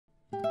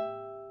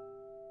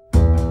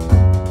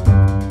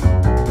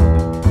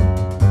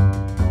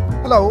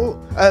Hello,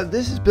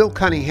 this is Bill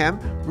Cunningham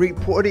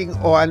reporting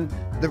on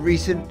the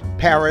recent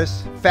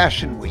Paris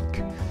Fashion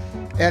Week.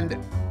 And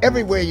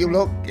everywhere you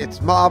look,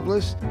 it's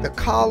marvelous. The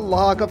Karl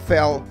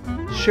Lagerfeld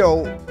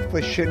show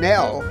for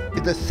Chanel,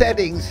 the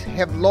settings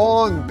have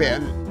long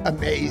been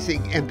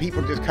amazing and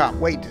people just can't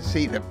wait to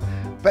see them.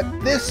 But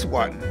this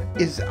one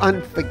is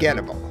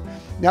unforgettable.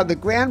 Now, the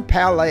Grand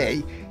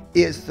Palais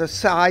is the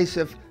size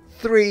of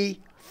 3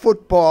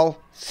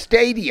 football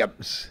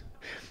stadiums.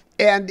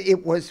 And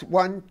it was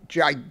one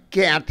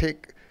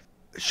gigantic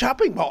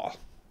shopping mall.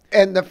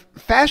 And the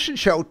fashion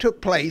show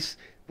took place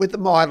with the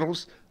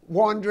models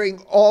wandering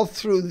all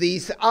through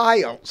these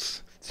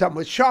aisles. Some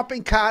with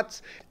shopping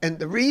carts. And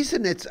the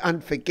reason it's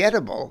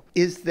unforgettable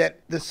is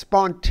that the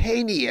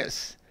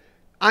spontaneous,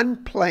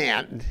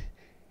 unplanned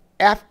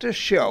after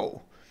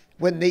show,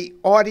 when the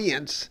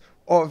audience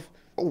of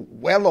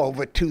well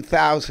over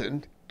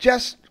 2,000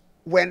 just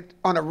went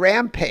on a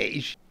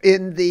rampage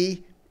in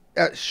the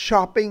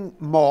shopping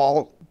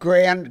mall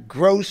grand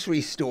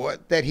grocery store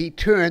that he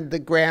turned the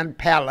Grand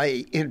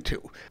Palais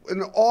into.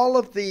 And all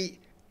of the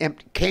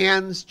empty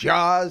cans,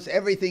 jars,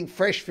 everything,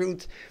 fresh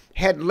fruits,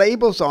 had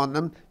labels on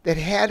them that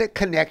had a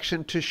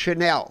connection to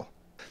Chanel.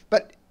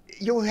 But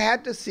you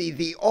had to see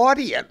the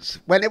audience.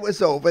 When it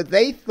was over,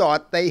 they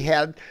thought they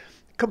had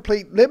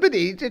complete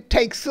liberty to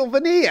take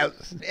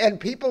souvenirs. And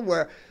people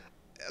were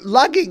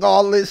lugging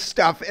all this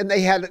stuff, and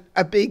they had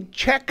a big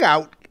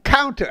checkout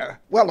counter.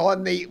 Well,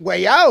 on the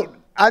way out,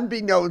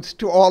 unbeknownst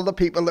to all the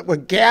people that were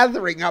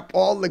gathering up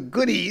all the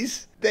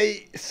goodies,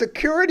 the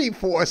security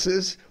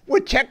forces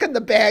were checking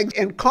the bags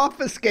and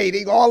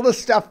confiscating all the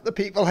stuff the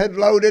people had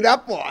loaded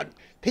up on.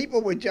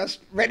 People were just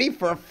ready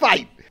for a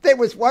fight. There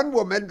was one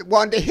woman that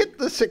wanted to hit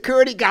the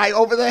security guy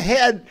over the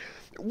head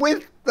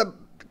with the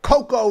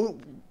cocoa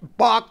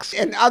box,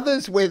 and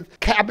others with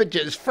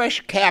cabbages,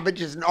 fresh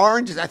cabbages and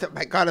oranges. I thought,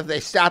 my God, if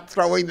they start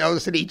throwing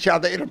those at each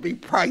other, it'll be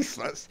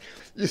priceless.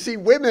 You see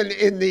women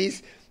in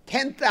these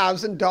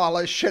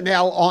 $10,000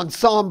 Chanel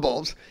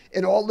ensembles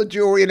and all the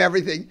jewelry and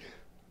everything,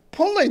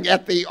 pulling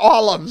at the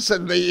olives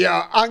and the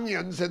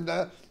onions and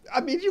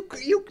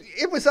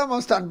it was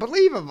almost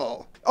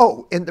unbelievable.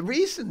 Oh, and the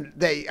reason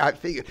I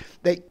figured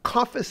they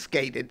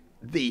confiscated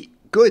the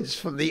goods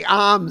from the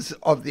arms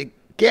of the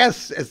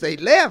guests as they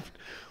left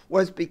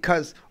was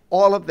because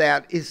all of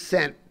that is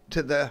sent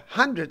to the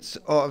hundreds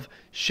of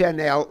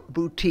Chanel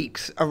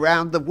boutiques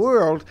around the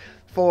world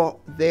for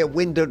their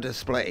window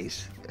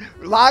displays.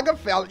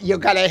 Lagerfeld, you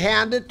got to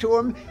hand it to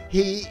him.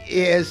 He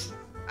is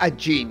a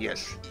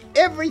genius.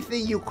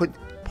 Everything you could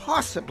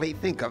possibly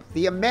think of,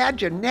 the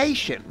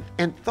imagination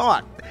and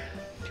thought.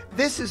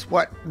 This is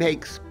what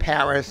makes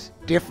Paris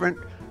different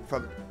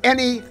from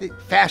any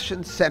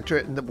fashion center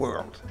in the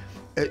world.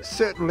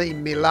 Certainly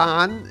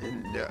Milan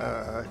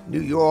and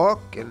New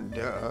York and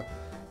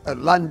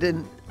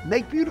London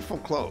make beautiful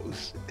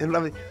clothes and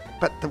lovely,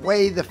 but the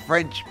way the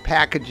French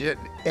package it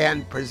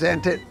and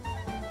present it,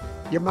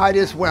 you might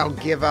as well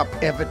give up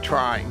ever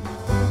trying.